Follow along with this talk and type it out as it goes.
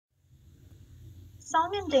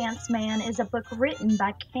Song and Dance Man is a book written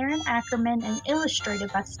by Karen Ackerman and illustrated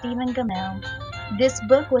by Stephen Gammell. This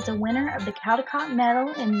book was a winner of the Caldecott Medal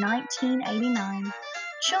in 1989.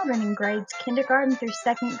 Children in grades kindergarten through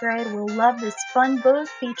second grade will love this fun book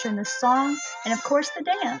featuring the song and, of course, the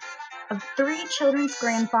dance of three children's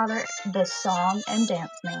grandfather, the Song and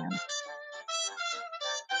Dance Man.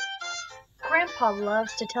 Grandpa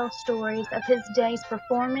loves to tell stories of his days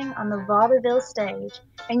performing on the vaudeville stage,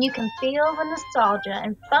 and you can feel the nostalgia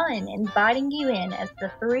and fun inviting you in as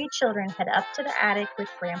the three children head up to the attic with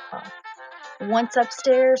Grandpa. Once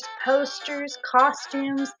upstairs, posters,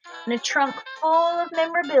 costumes, and a trunk full of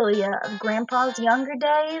memorabilia of Grandpa's younger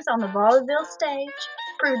days on the vaudeville stage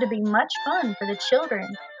proved to be much fun for the children.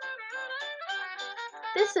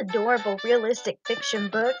 This adorable realistic fiction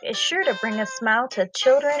book is sure to bring a smile to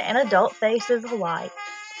children and adult faces alike.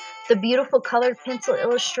 The beautiful colored pencil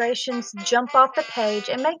illustrations jump off the page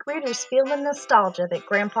and make readers feel the nostalgia that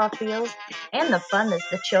Grandpa feels and the fun that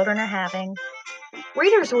the children are having.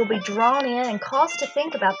 Readers will be drawn in and caused to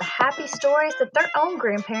think about the happy stories that their own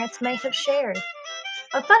grandparents may have shared.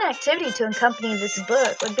 A fun activity to accompany this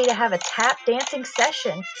book would be to have a tap dancing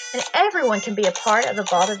session, and everyone can be a part of the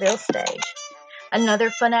vaudeville stage. Another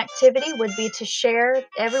fun activity would be to share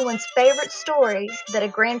everyone's favorite story that a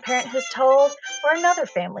grandparent has told or another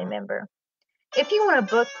family member. If you want a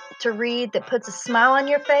book to read that puts a smile on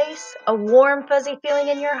your face, a warm, fuzzy feeling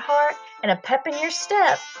in your heart, and a pep in your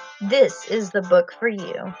step, this is the book for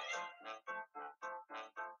you.